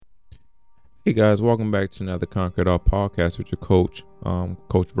Hey guys, welcome back to another Conquer It All podcast with your coach,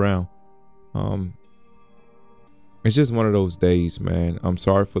 Coach Brown. Um, it's just one of those days, man. I'm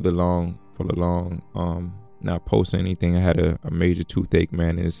sorry for the long, not posting anything. I had a major toothache,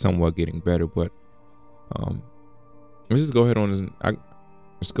 man, and it's somewhat getting better. But um, let's just go ahead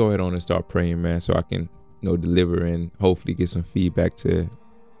and start praying, man, so I can deliver and hopefully get some feedback to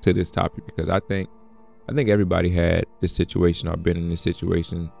this topic because I think everybody had this situation or been in this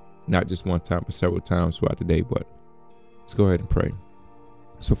situation. Not just one time, but several times throughout the day. But let's go ahead and pray.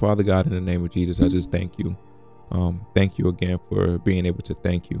 So, Father God, in the name of Jesus, I just thank you. Thank you again for being able to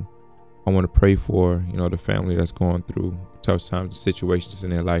thank you. I want to pray for, the family that's going through tough times, situations in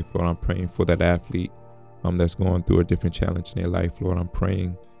their life. Lord, I'm praying for that athlete that's going through a different challenge in their life. Lord, I'm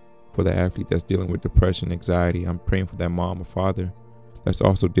praying for the athlete that's dealing with depression, anxiety. I'm praying for that mom or father that's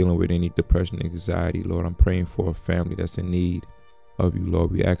also dealing with any depression, anxiety. Lord, I'm praying for a family that's in need of you,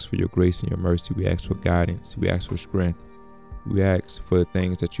 Lord. We ask for your grace and your mercy. We ask for guidance. We ask for strength. We ask for the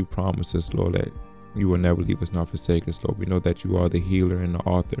things that you promise us, Lord, that you will never leave us nor forsake us, Lord. We know that you are the healer and the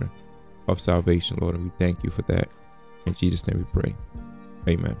author of salvation, Lord, and we thank you for that. In Jesus' name we pray.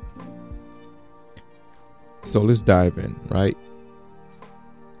 Amen. So let's dive in, right?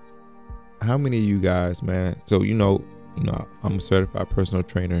 How many of you guys, man? So I'm a certified personal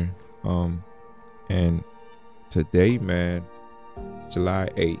trainer, and today, man, July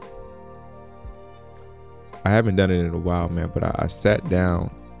 8th. I haven't done it in a while, man, but I sat down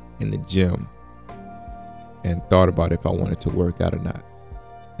in the gym and thought about if I wanted to work out or not.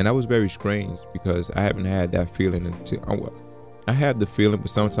 And that was very strange because I haven't had that feeling until I have the feeling, but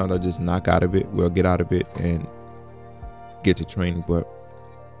sometimes I just knock out of it, get out of it and get to training. But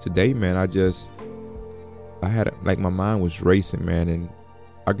today, man, my mind was racing, man, and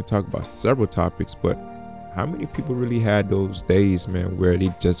I could talk about several topics, but how many people really had those days, man, where they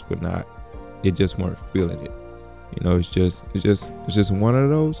just weren't feeling it? It's just one of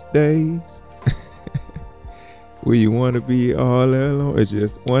those days where you want to be all alone. It's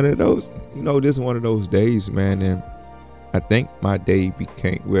just one of those, just one of those days, man. And I think my day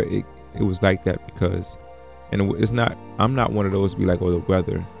became where it was like that because, and I'm not one of those to be like, oh, the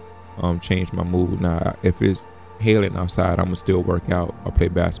weather changed my mood. Now, if it's hailing outside, I'm gonna still work out or play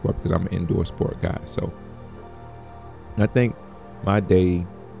basketball because I'm an indoor sport guy. So I think my day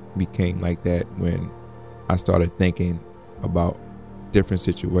became like that when I started thinking about different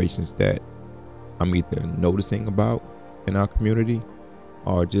situations that I'm either noticing about in our community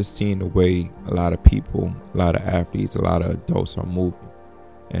or just seeing the way a lot of people, a lot of athletes, a lot of adults are moving.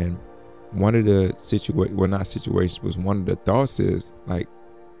 And one of the one of the thoughts is like,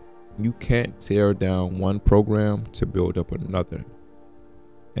 you can't tear down one program to build up another.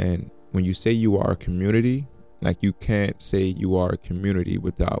 And when you say you are a community, like you can't say you are a community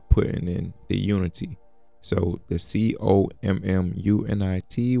without putting in the unity. So the COMMUNITY,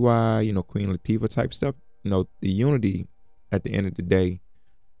 Queen Latifah type stuff, the unity at the end of the day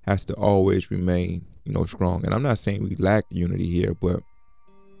has to always remain, strong. And I'm not saying we lack unity here, but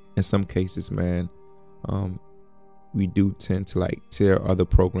in some cases, man, we do tend to like tear other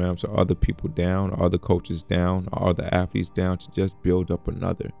programs or other people down or other coaches down or other athletes down to just build up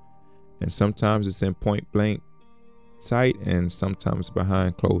another. And sometimes it's in point blank sight and sometimes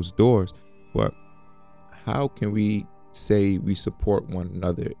behind closed doors. But how can we say we support one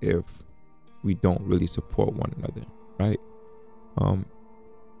another if we don't really support one another, right?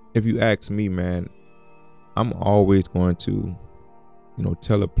 If you ask me, man, I'm always going to,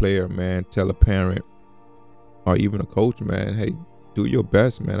 tell a player, man, tell a parent, or even a coach, man, hey, do your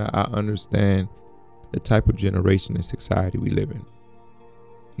best, man. I understand the type of generation and society we live in.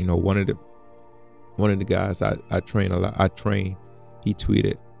 One of the guys I train a lot, he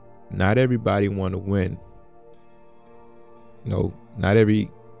tweeted, not everybody want to win. Not everybody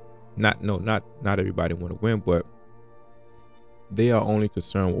want to win, but they are only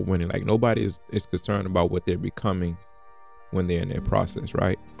concerned with winning. Like nobody is concerned about what they're becoming when they're in their process,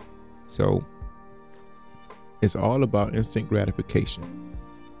 right? So it's all about instant gratification,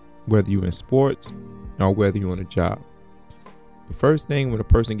 whether you're in sports or whether you're on a job. The first thing when a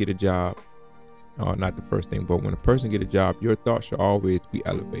person get a job, or not the first thing, but when a person get a job, your thought should always be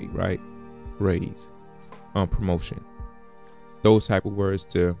elevate, right? Raise, promotion. Those type of words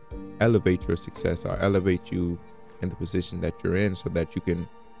to elevate your success or elevate you in the position that you're in so that you can,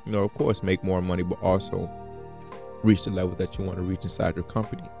 of course, make more money, but also reach the level that you want to reach inside your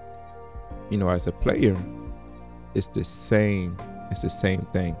company. As a player, it's the same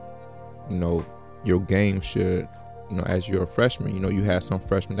thing. Your game should, as you're a freshman, you have some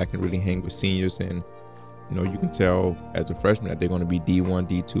freshmen that can really hang with seniors, and you can tell as a freshman that they're going to be D1,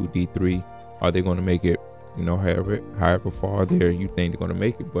 D2, D3, are they going to make it, however far there you think they're going to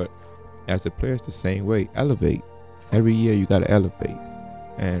make it. But as a player, it's the same way. Elevate. Every year you got to elevate.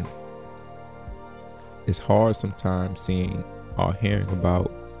 And it's hard sometimes seeing or hearing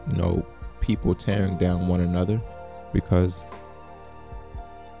about, people tearing down one another, because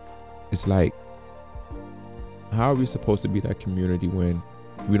it's like, how are we supposed to be that community when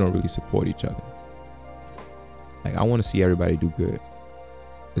we don't really support each other? Like, I want to see everybody do good.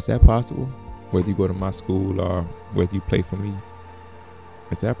 Is that possible? Whether you go to my school or whether you play for me,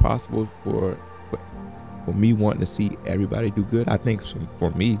 is that possible for me wanting to see everybody do good? I think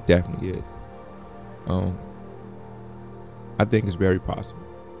for me, definitely is. I think it's very possible.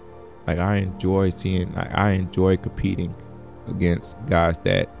 Like, I enjoy competing against guys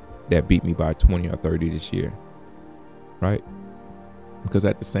that beat me by 20 or 30 this year, right? Because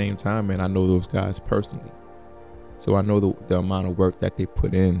at the same time, man, I know those guys personally. So I know the amount of work that they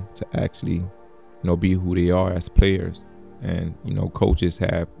put in to actually, be who they are as players. And, coaches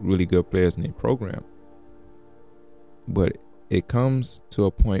have really good players in their program. But it comes to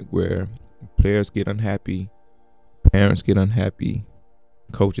a point where players get unhappy, parents get unhappy,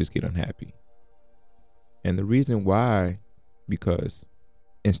 coaches get unhappy. And the reason why, because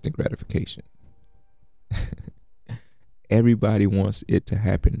instant gratification. Everybody wants it to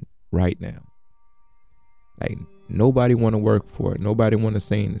happen right now. Like, nobody want to work for it. Nobody want to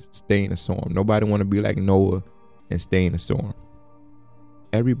stay in the storm. Nobody want to be like Noah and stay in the storm.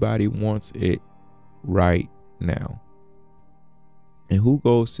 Everybody wants it right now. And who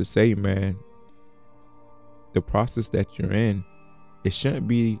goes to say, man, the process that you're in, it shouldn't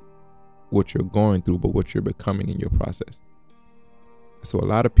be what you're going through, but what you're becoming in your process. So a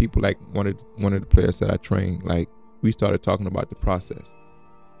lot of people, like one of the players that I train, like, we started talking about the process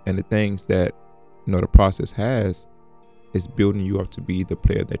and the things that, the process has is building you up to be the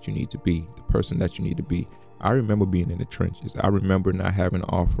player that you need to be, the person that you need to be. I remember being in the trenches. I remember not having an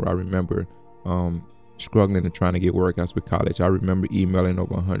offer. I remember struggling and trying to get workouts with college. I remember emailing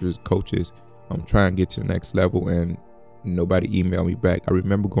over hundreds of coaches, trying to get to the next level, and nobody emailed me back. I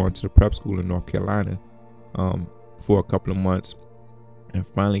remember going to the prep school in North Carolina for a couple of months and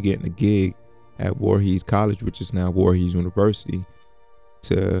finally getting a gig at Voorhees College, which is now Voorhees University,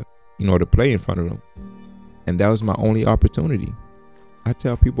 to play in front of them. And that was my only opportunity. I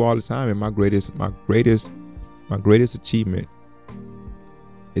tell people all the time, and my greatest achievement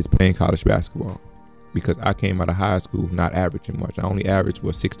is playing college basketball, because I came out of high school not averaging much. I only averaged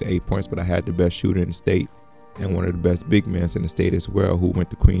 6 to 8 points, but I had the best shooter in the state and one of the best big men in the state as well, who went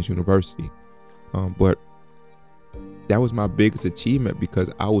to Queens University. But that was my biggest achievement,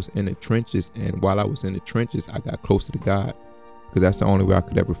 because I was in the trenches, and while I was in the trenches, I got closer to God, because that's the only way I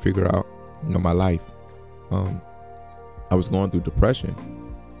could ever figure out, my life. I was going through depression.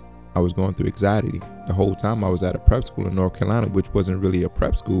 I was going through anxiety the whole time I was at a prep school in North Carolina, which wasn't really a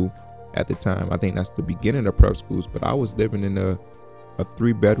prep school at the time. I think that's the beginning of prep schools, but I was living in a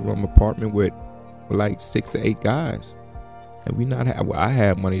 3-bedroom apartment with like 6 to 8 guys, and I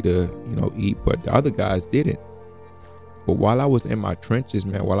had money to eat, but the other guys didn't. But while I was in my trenches,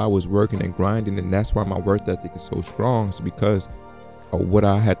 man, while I was working and grinding, and that's why my work ethic is so strong, is because of what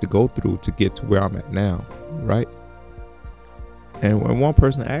I had to go through to get to where I'm at now, right? And when one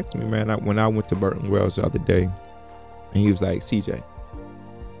person asked me, man, when I went to Burton Wells the other day, and he was like, CJ,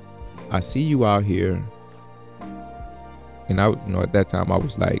 I see you out here. And I, at that time I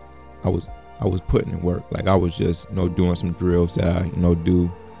was like, I was putting in work. Like, I was just, doing some drills that I,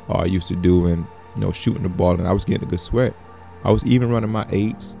 do, or I used to do, and, shooting the ball, and I was getting a good sweat. I was even running my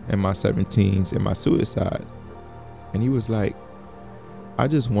 8s and my 17s and my suicides. And he was like, I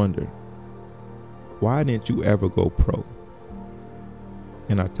just wonder, why didn't you ever go pro?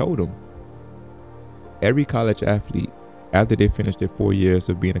 And I told him, every college athlete, after they finish their 4 years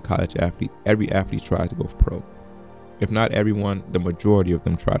of being a college athlete, every athlete tries to go pro. If not everyone, the majority of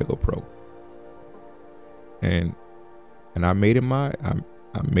them try to go pro. And I made it my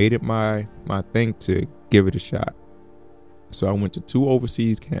thing to give it a shot. So I went to 2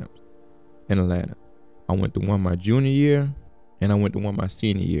 overseas camps in Atlanta. I went to one my junior year, and I went to one my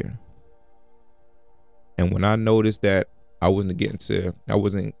senior year. And when I noticed that I didn't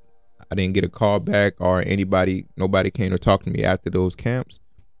get a call back, or nobody came to talk to me after those camps,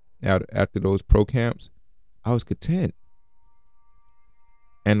 after those pro camps, I was content.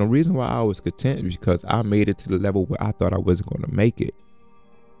 And the reason why I was content is because I made it to the level where I thought I wasn't going to make it.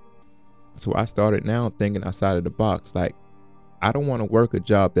 So I started now thinking outside of the box. Like, I don't want to work a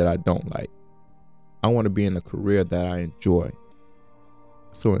job that I don't like. I want to be in a career that I enjoy.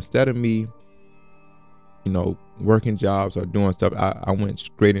 So instead of me, working jobs or doing stuff. I went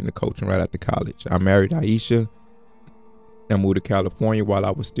straight into coaching right after college. I married Aisha. I moved to California while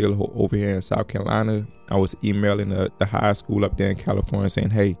I was still over here in South Carolina. I was emailing the high school up there in California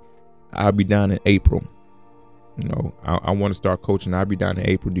saying, hey, I'll be down in April. You know, I want to start coaching. I'll be down in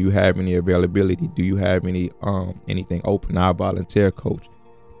April. Do you have any availability? Do you have anything open? I'll volunteer coach.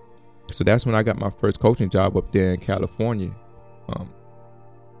 So that's when I got my first coaching job up there in California.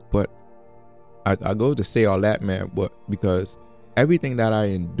 But I go to say all that, man, but because everything that I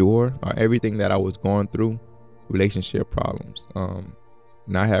endure or everything that I was going through, relationship problems,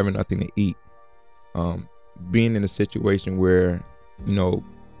 not having nothing to eat, being in a situation where, you know,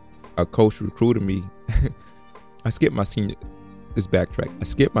 a coach recruited me. I skipped my senior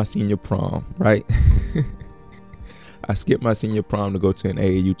prom, right? I skipped my senior prom to go to an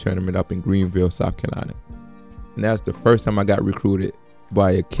AAU tournament up in Greenville, South Carolina. And that's the first time I got recruited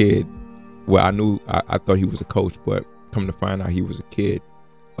by a kid. Well, I thought he was a coach, but come to find out he was a kid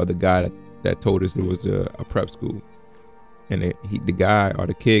of the guy that told us it was a prep school. And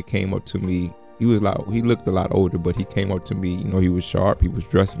the kid came up to me. He looked a lot older, but he came up to me. You know, he was sharp. He was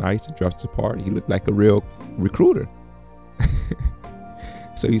dressed nice. He dressed the part. He looked like a real recruiter.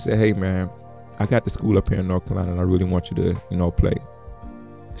 So he said, hey, man, I got the school up here in North Carolina, and I really want you to, you know, play.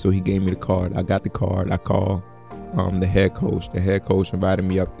 So he gave me the card. I got the card. I called the head coach. The head coach invited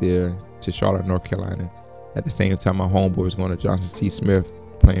me up there to Charlotte, North Carolina. At the same time, my homeboy was going to Johnson C. Smith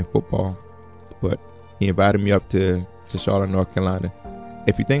playing football. But he invited me up to Charlotte, North Carolina.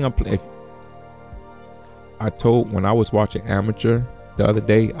 When I was watching Amateur the other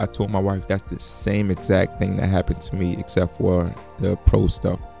day, I told my wife that's the same exact thing that happened to me except for the pro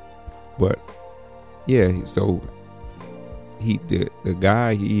stuff. But yeah, so the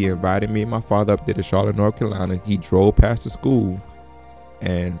guy invited me and my father up there to Charlotte, North Carolina. He drove past the school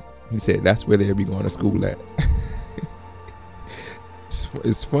and he said that's where they'll be going to school at.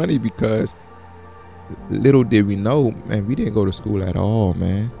 It's funny because little did we know, man, we didn't go to school at all,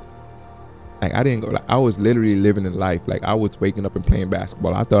 man. Like I didn't go. Like I was literally living in life. Like I was waking up and playing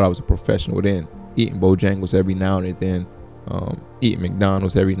basketball. I thought I was a professional then. Eating Bojangles every now and then. Eating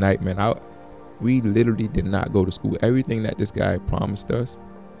McDonald's every night, man. We literally did not go to school. Everything that this guy promised us,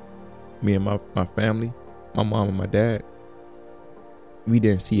 me and my family, my mom and my dad, we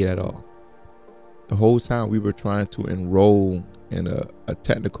didn't see it at all. The whole time we were trying to enroll in a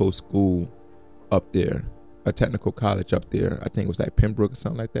technical school up there, a technical college up there. I think it was like Pembroke or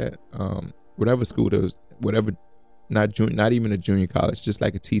something like that. Whatever school there was, not even a junior college, just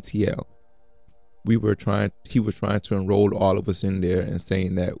like a TTL. He was trying to enroll all of us in there and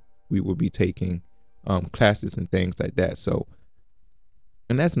saying that we would be taking classes and things like that. So,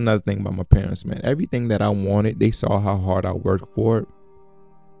 and that's another thing about my parents, man. Everything that I wanted, they saw how hard I worked for it,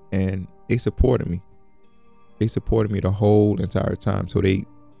 and they supported me. They supported me the whole entire time. So they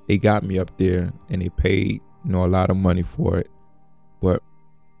got me up there and they paid, you know, a lot of money for it. But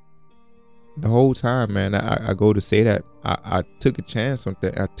the whole time, man, I go to say that I took a chance on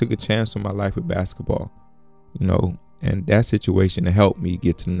that. I took a chance on my life with basketball, you know, and that situation helped me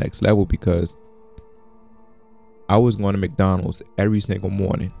get to the next level because I was going to McDonald's every single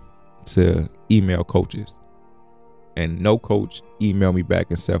morning to email coaches, and no coach emailed me back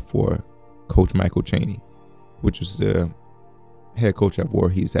except for Coach Michael Chaney, which was the head coach at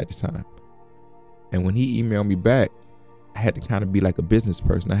Voorhees at the time. And when he emailed me back, I had to kind of be like a business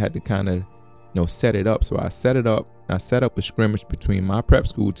person. I had to kind of, you know, set it up. So I set it up. I set up a scrimmage between my prep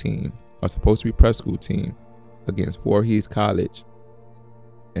school team, or supposed to be prep school team, against Voorhees College.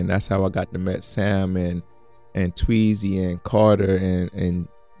 And that's how I got to meet Sam and Tweezy and Carter and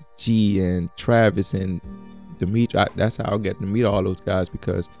G and Travis and Dimitri. That's how I get to meet all those guys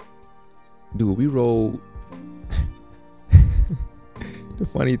because, dude, we rolled. The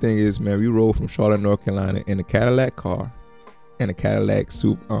funny thing is, man, we rode from Charlotte, North Carolina in a Cadillac car and a Cadillac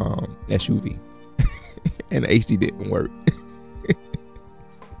SUV. And the AC didn't work.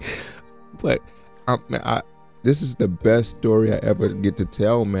 But this is the best story I ever get to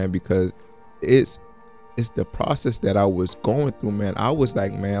tell, man, because it's the process that I was going through, man. I was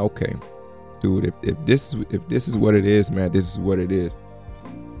like, man, okay, dude, if this is what it is, man, this is what it is.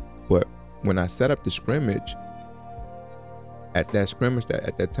 But when I set up the scrimmage, at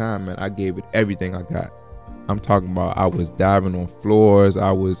that time, man, I gave it everything I got. I'm talking about I was diving on floors,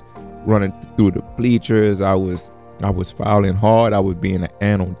 I was running through the bleachers, I was fouling hard, I was being an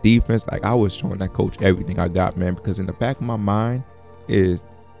ant on defense. Like I was showing that coach everything I got, man, because in the back of my mind is,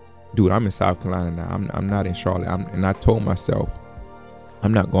 dude, I'm in South Carolina now. I'm not in Charlotte. And I told myself,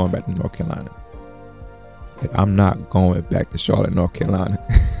 I'm not going back to North Carolina. Like I'm not going back to Charlotte, North Carolina.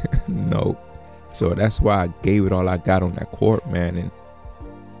 No. So that's why I gave it all I got on that court, man. And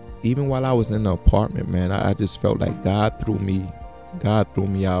even while I was in the apartment, man, I just felt like God threw me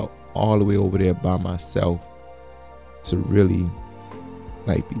out all the way over there by myself to really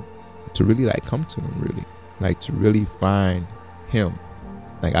come to him, really. Like to really find him.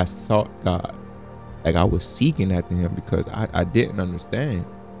 Like I sought God. Like I was seeking after him because I didn't understand.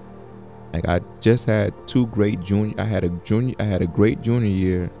 Like I just had I had a great junior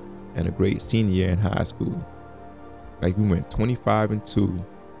year and a great senior year in high school. Like we went 25-2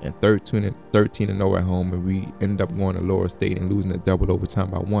 and 13-0 at home, and we ended up going to Lower State and losing the double overtime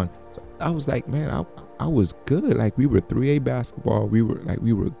by 1. So I was like, man, I was good. Like we were 3A basketball. We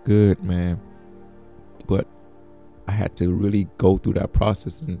were good, man. But I had to really go through that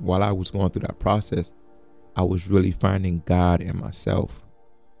process, and while I was going through that process, I was really finding God in myself.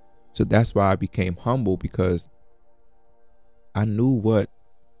 So that's why I became humble, because I knew what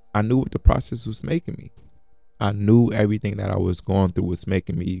the process was making me. I knew everything that I was going through was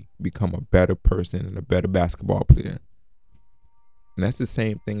making me become a better person and a better basketball player. And that's the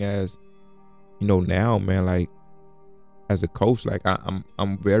same thing as, now, man, like as a coach, like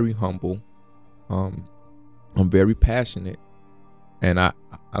I'm very humble. I'm very passionate, and I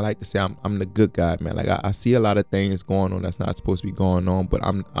like to say I'm the good guy, man. Like I see a lot of things going on that's not supposed to be going on, but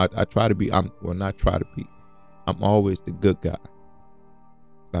I try to be. I'm always the good guy.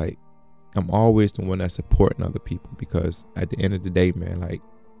 Like I'm always the one that's supporting other people, because at the end of the day, man, like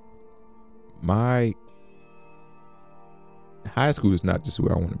my high school is not just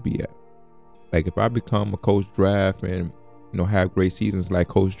where I want to be at. Like if I become a Coach Draft and have great seasons like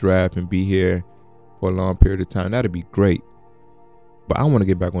Coach Draft and be here for a long period of time, that'd be great. But I want to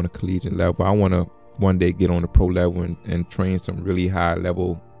get back on the collegiate level. I want to one day get on the pro level and train some really high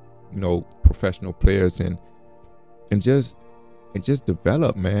level, professional players and just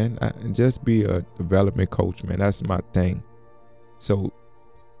develop, man, and just be a development coach, man. That's my thing. So,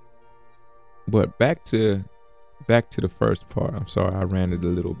 but back to the first part. I'm sorry I ran it a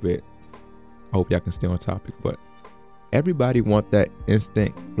little bit. I hope y'all can stay on topic. But everybody want that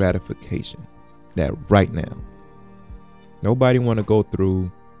instant gratification, that right now. Nobody want to go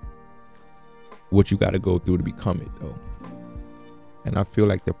through what you got to go through to become it, though. And I feel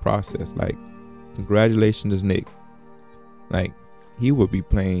like the process, like, congratulations, Nick. Like, he would be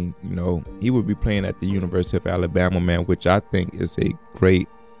playing at the University of Alabama, man, which I think is a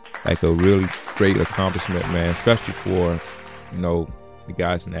really great accomplishment, man, especially for, the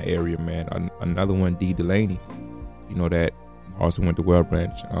guys in that area, man. Another one, D. Delaney, that also went to Well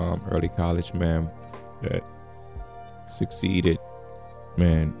Branch early college, man, that succeeded,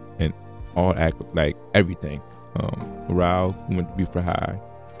 man, and all like everything. Rao went to Buford High,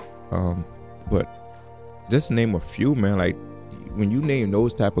 but just to name a few, man. Like when you name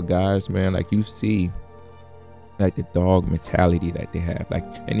those type of guys, man, like you see like the dog mentality that they have. Like,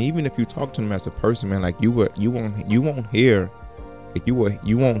 and even if you talk to them as a person, man, like you won't hear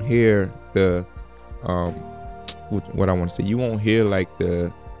the what I want to say. You won't hear like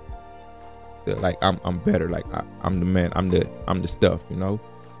the like I'm better, like I'm the man, I'm the stuff,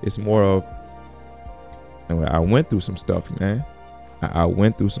 It's more of, I went through some stuff, man. I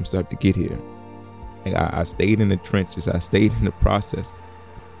went through some stuff to get here. Like I stayed in the trenches. I stayed in the process.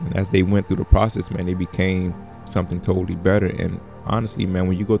 And as they went through the process, man, they became something totally better. And honestly, man,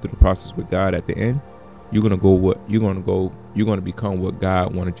 when you go through the process with God at the end, you're gonna become what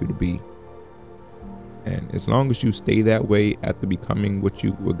God wanted you to be. And as long as you stay that way after becoming what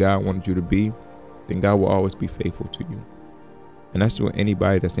God wanted you to be, then God will always be faithful to you. And that's what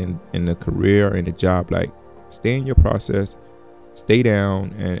anybody that's in a career or in a job, like, stay in your process, stay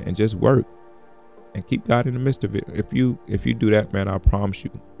down, and just work and keep God in the midst of it. If you do that, man, I promise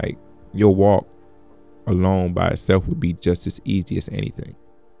you, like, your walk alone by itself would be just as easy as anything.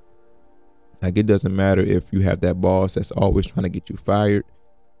 Like, it doesn't matter if you have that boss that's always trying to get you fired,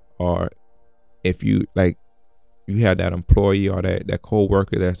 or if you have that employee or that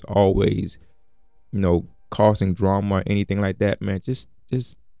co-worker that's always, causing drama or anything like that, man. Just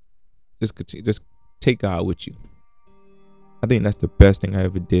continue, just take God with you. I think that's the best thing I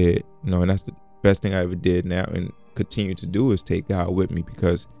ever did, and that's the best thing I ever did now and continue to do is take God with me,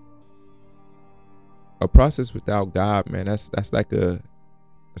 because a process without God, man, that's like a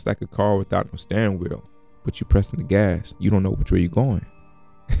car without no steering wheel, but you pressing the gas, you don't know which way you're going.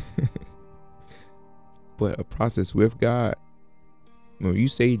 But a process with God, when you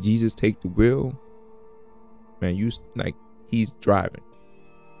say Jesus take the wheel, man, he's driving,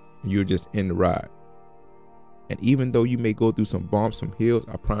 you're just in the ride. And even though you may go through some bumps, some hills,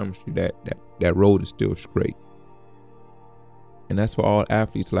 I promise you that road is still straight. And that's for all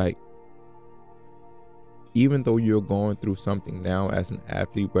athletes. Like, even though you're going through something now as an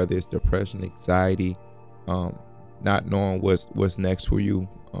athlete, whether it's depression, anxiety, not knowing what's next for you,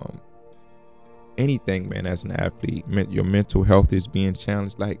 anything, man, as an athlete, your mental health is being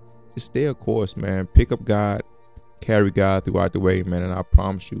challenged, like, just stay a course, man. Pick up God, carry God throughout the way, man. And I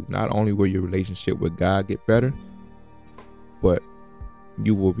promise you, not only will your relationship with God get better, but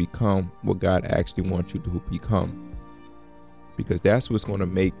you will become what God actually wants you to become. Because that's what's going to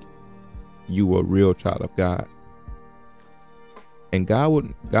make you a real child of God. And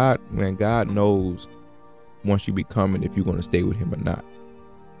God knows once you become it, if you're going to stay with him or not.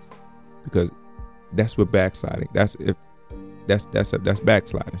 Because that's what backsliding. That's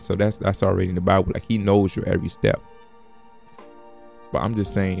backsliding. So that's already in the Bible. Like, he knows your every step. But I'm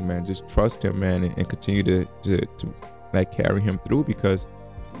just saying, man, just trust him, man, and continue to like carry him through, because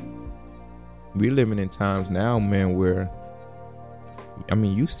we're living in times now, man, where, I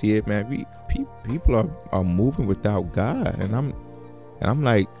mean, you see it, man. People are moving without God, and I'm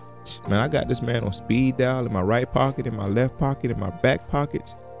like, man, I got this man on speed dial in my right pocket, in my left pocket, in my back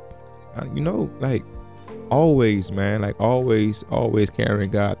pockets. Like, always, man, like always carrying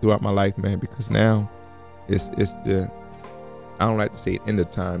God throughout my life, man, because now it's the, I don't like to say it end of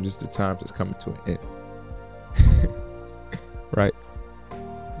times, it's the times that's coming to an end. Right?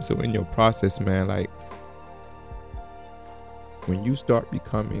 So in your process, man, like, when you start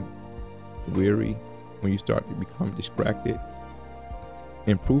becoming weary, when you start to become distracted,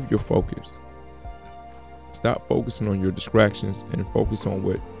 improve your focus. Stop focusing on your distractions and focus on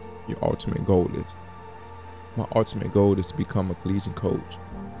what your ultimate goal is. My ultimate goal is to become a collegiate coach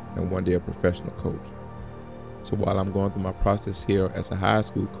and one day a professional coach. So while I'm going through my process here as a high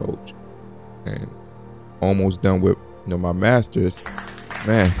school coach and almost done with my master's,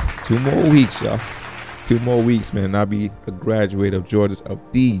 man, 2 more weeks, y'all. 2 more weeks, man, and I'll be a graduate of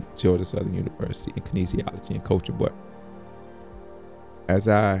the Georgia Southern University in kinesiology and coaching. But as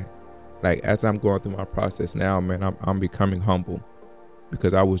I'm going through my process now, man, I'm becoming humble,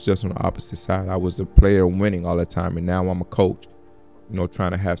 because I was just on the opposite side. I was a player winning all the time, and now I'm a coach,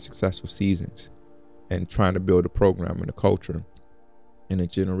 trying to have successful seasons and trying to build a program and a culture in a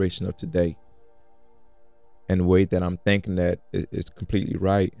generation of today. And the way that I'm thinking that is completely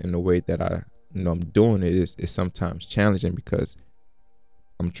right, and the way that I'm doing it is sometimes challenging, because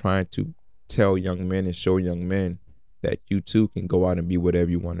I'm trying to tell young men and show young men that you too can go out and be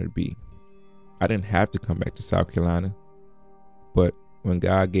whatever you wanted to be. I didn't have to come back to South Carolina, but when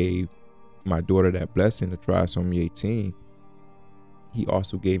God gave my daughter that blessing to Trisomy 18, he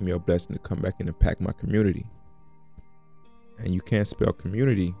also gave me a blessing to come back and impact my community. And you can't spell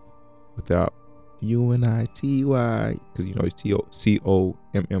community without UNITY, because it's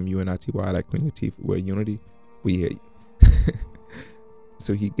COMMUNITY, like Queen Latifah, where unity, we hear you.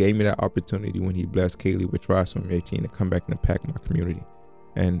 So he gave me that opportunity when he blessed Kaylee with Trisomy 18 to come back and impact my community.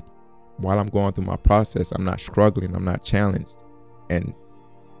 And while I'm going through my process, I'm not struggling, I'm not challenged, and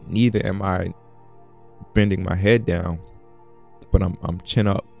neither am I bending my head down, but I'm chin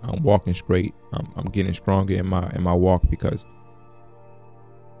up, I'm walking straight, I'm getting stronger in my walk, because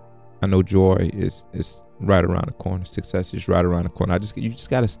I know joy is right around the corner. Success is right around the corner. You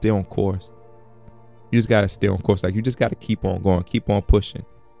just gotta stay on course. You just gotta stay on course. Like, you just gotta keep on going, keep on pushing.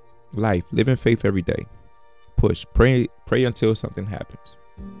 Life, live in faith every day. Push, pray until something happens.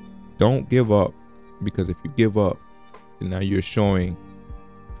 Don't give up, because if you give up, then now you're showing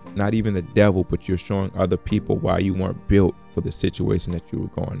not even the devil, but you're showing other people why you weren't built for the situation that you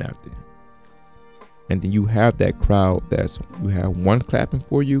were going after. And then you have that crowd you have one clapping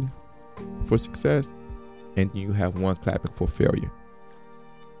for you for success, and then you have one clapping for failure.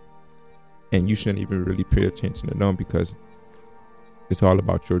 And you shouldn't even really pay attention to them, because it's all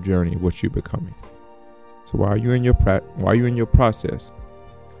about your journey and what you're becoming. So while you're in your process,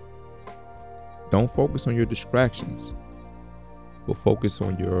 don't focus on your distractions, but focus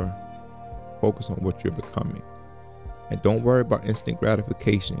on what you're becoming. And don't worry about instant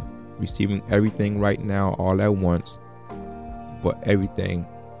gratification, receiving everything right now all at once, but everything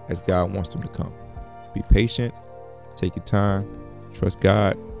as God wants them to come. Be patient, take your time, trust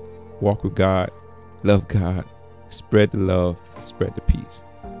God, walk with God, love God, spread the love, spread the peace,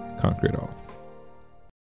 conquer it all.